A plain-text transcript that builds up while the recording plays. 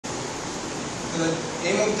the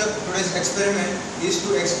aim of today's experiment is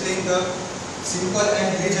to explain the simple and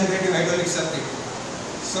regenerative hydraulic circuit.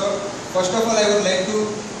 So first of all, I would like to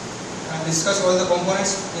discuss all the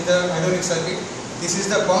components in the hydraulic circuit. This is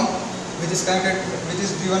the pump which is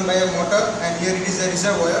driven by a motor, and here it is a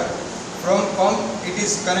reservoir. From pump it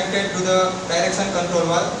is connected to the direction control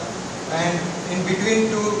valve, and in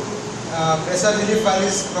between two pressure relief valve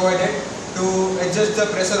is provided to adjust the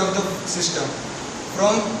pressure of the system.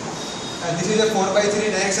 From this is a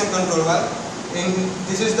 4x3 direction control valve.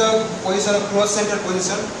 This is the position of closed center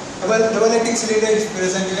position. Double acting cylinder is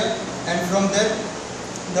present here, and from there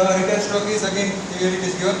the return stroke is again here it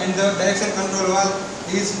is given, and the direction control valve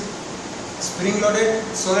is spring loaded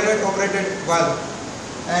solenoid operated valve.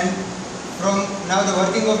 And from now the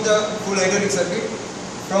working of the full hydraulic circuit,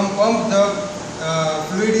 from pump the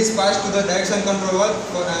fluid is passed to the direction control valve.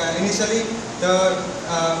 Initially the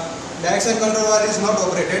direction control valve is not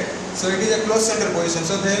operated, so it is a closed center position,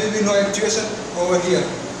 so there will be no actuation over here.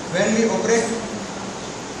 When we operate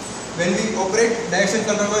direction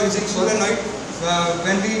control valve using solenoid,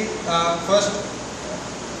 when we first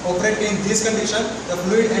operate in this condition, the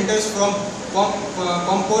fluid enters from pump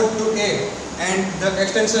port to A, and the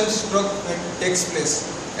extension stroke takes place,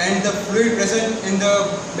 and the fluid present in the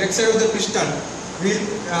backside of the piston will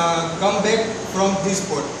come back from this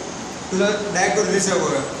port to the direct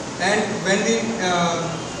reservoir. And when the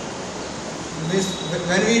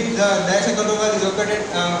direction control valve is operated,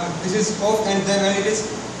 this is off, and then when it is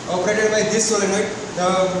operated by this solenoid, the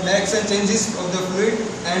direction changes of the fluid,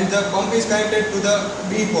 and the pump is connected to the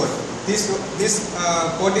B port. This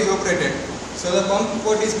port is operated. So the pump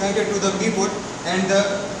port is connected to the B port, and the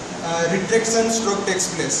retraction stroke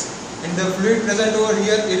takes place. And the fluid present over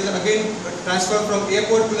here is again transferred from A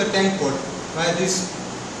port to the tank port by this.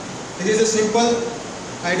 This is a simple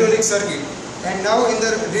hydraulic circuit. And now in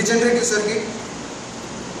the regenerative circuit,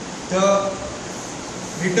 the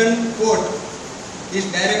return port is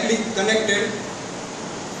directly connected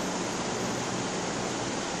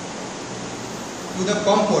to the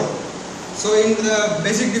pump port. So in the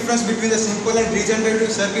basic difference between the simple and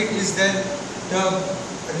regenerative circuit is that the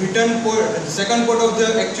return port, the second port of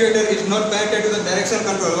the actuator is not connected to the direction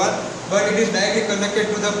control valve, but it is directly connected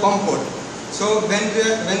to the pump port. So when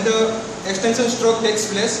the extension stroke takes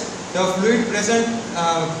place, the fluid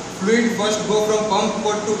first go from pump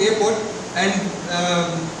port to A port, and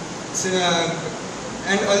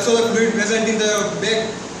also the fluid present in the back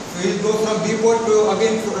will go from B port to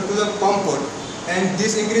the pump port, and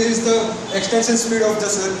this increases the extension speed of the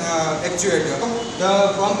actuator.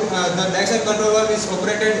 The direction control valve is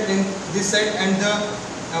operated in this side, and the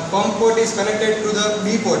pump port is connected to the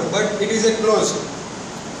B port, but it is a closed,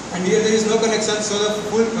 and here there is no connection, so the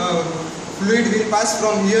full fluid will pass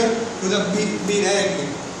from here to the B directly,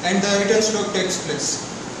 and the return stroke takes place.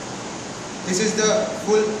 This is the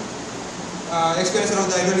full explanation of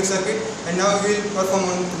the hydraulic circuit, and now we will perform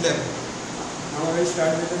on lab. Now I will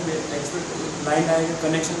start with the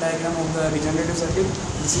connection diagram of the regenerative circuit.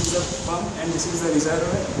 This is the pump and this is the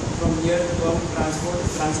reservoir. From here the pump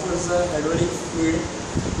transfers the hydraulic fluid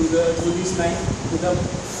through this line to the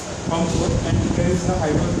pump port, and here is the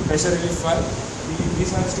pressure relief valve.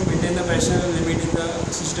 This has to maintain the pressure limit in the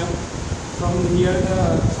system. From here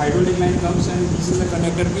the hydraulic line comes, and this is the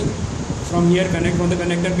connector pin. From here from the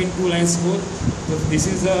connector pin two lines go. So this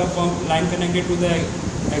is the pump line connected to the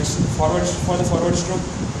forward stroke,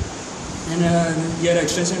 and here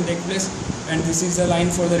extension take place, and this is the line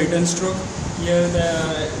for the return stroke. Here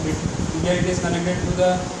it is connected to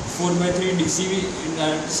the 4x3 DCV in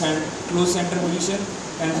closed center position,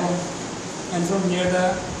 and from here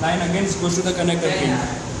the line again goes to the connector pin.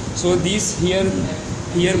 So these here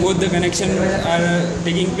both the connection are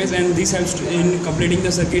taking place, and this helps in completing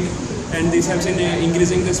the circuit, and this helps in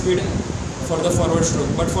increasing the speed for the forward stroke.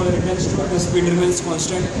 But for the return stroke, the speed remains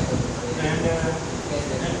constant,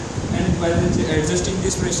 and by adjusting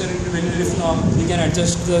this pressure into regenerative knob, we can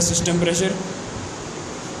adjust the system pressure.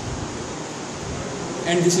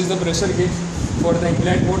 And this is the pressure gauge for the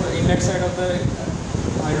inlet side of the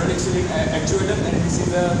hydraulic actuator, and this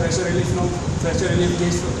is the pressure relief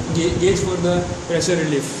gauge for the pressure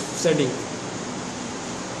relief setting.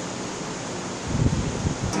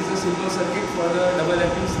 This is a simple circuit for the double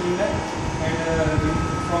acting cylinder, and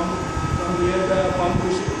from here the pump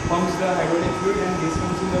pumps the hydraulic fluid, and this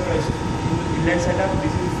comes in the pressure inlet setup.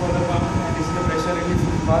 This is for the pump, and this is the pressure relief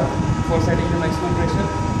valve for setting the maximum pressure.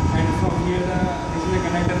 And from here this is the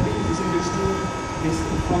connector pin. This is used to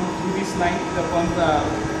through this line the pump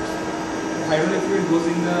hydraulic fluid goes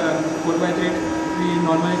in the 4x3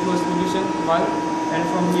 normally closed position valve, and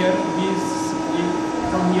from here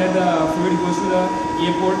from here the fluid goes to the A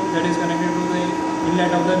port that is connected to the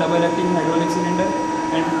inlet of the double acting hydraulic cylinder,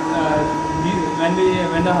 and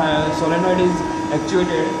when the solenoid is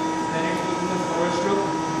actuated, then it goes to the forward stroke,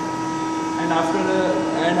 and after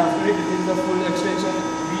it is the full extension,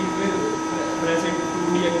 we will press it to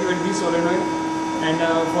deactivate the solenoid, and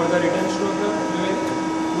for the return stroke we will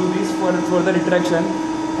do this for the retraction,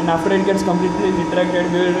 and after it gets completely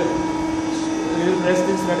retracted, we will press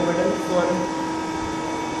this red button for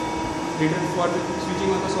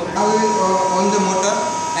switching on the solenoid. Now we will on the motor,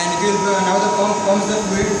 and it will now the pump pumps the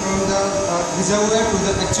fluid from the reservoir to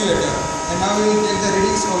the actuator, and now we will take the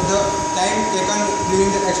readings of the time taken during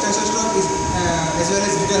the extension stroke as well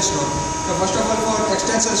as return stroke. So first of all, for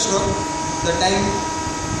extension stroke, the time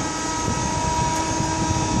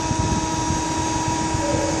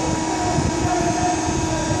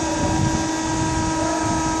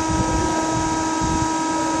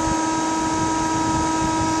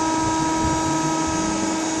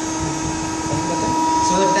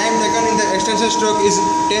extension stroke is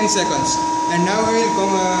 10 seconds, and now we will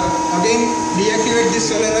again deactivate this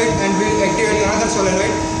solenoid and we will activate another solenoid,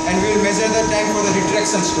 and we will measure the time for the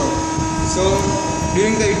retraction stroke. So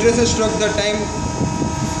during the retraction stroke, the time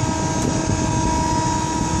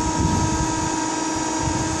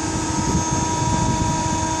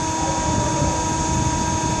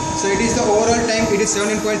it is the overall time, it is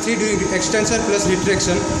 17.3 during extension plus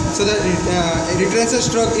retraction. So the retraction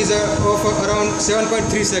stroke is of around 7.3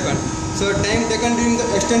 seconds. So time taken during the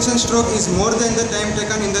extension stroke is more than the time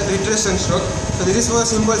taken in the retraction stroke. So this is for a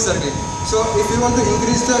simple circuit. So if you want to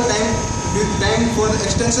increase the time for the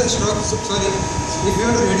extension stroke, if you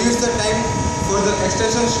want to reduce the time for the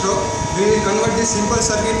extension stroke, we will convert this simple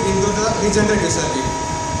circuit into the regenerative circuit.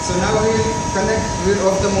 So now we will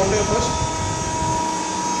off the motor first.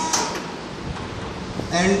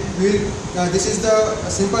 And this is the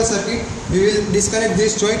simple circuit. We will disconnect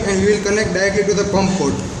this joint and we will connect directly to the pump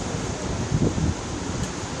port.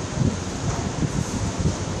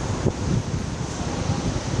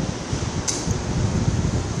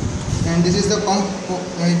 And this is the pump,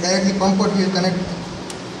 directly pump port we will connect.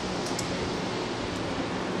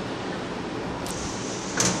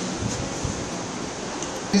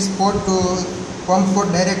 This port to pump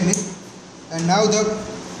port directly, and now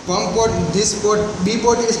the pump port, this port B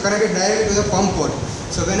port is connected directly to the pump port.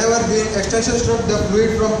 So whenever during extension stroke, the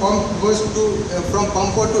fluid from pump goes to from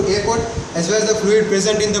pump port to A port, as well as the fluid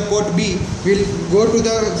present in the port B will go to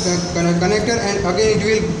the connector, and again it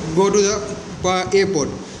will go to the A port.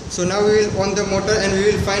 So now we will on the motor, and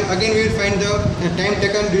we will find the time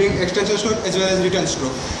taken during extension stroke as well as return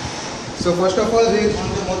stroke. So first of all, we will on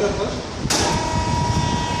the motor first.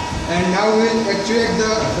 And now we will actuate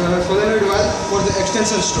the solenoid valve for the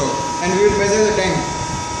extension stroke, and we will measure the time.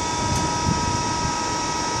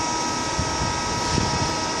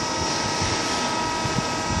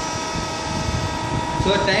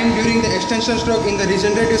 So the time during the extension stroke in the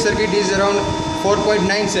regenerative circuit is around 4.9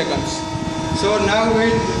 seconds. So now we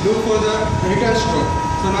will do for the return stroke.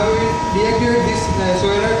 So now we will deactivate this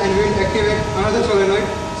solenoid and we will activate another solenoid.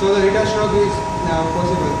 So the return stroke is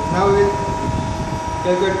possible. Now we will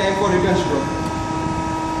calculate time for return stroke.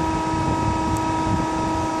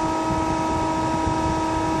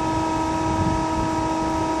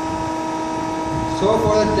 So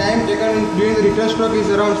for the time taken during the return stroke is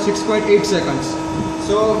around 6.8 seconds.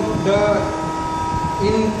 So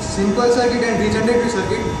in simple circuit and regenerative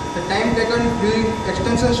circuit, the time taken during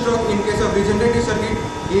extension stroke in case of regenerative circuit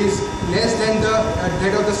is less than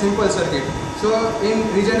that of the simple circuit. So in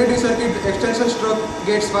regenerative circuit, the extension stroke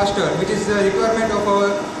gets faster, which is the requirement of our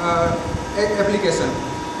application.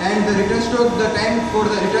 And the return stroke, the time for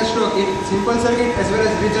the return stroke in simple circuit as well as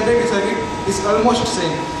regenerative circuit is almost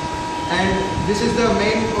same. And this is the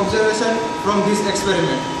main observation from this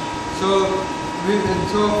experiment. So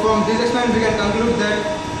from this experiment we can conclude that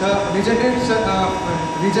the regenerative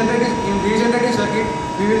circuit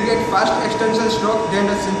we will get fast extension stroke than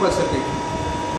the simple circuit.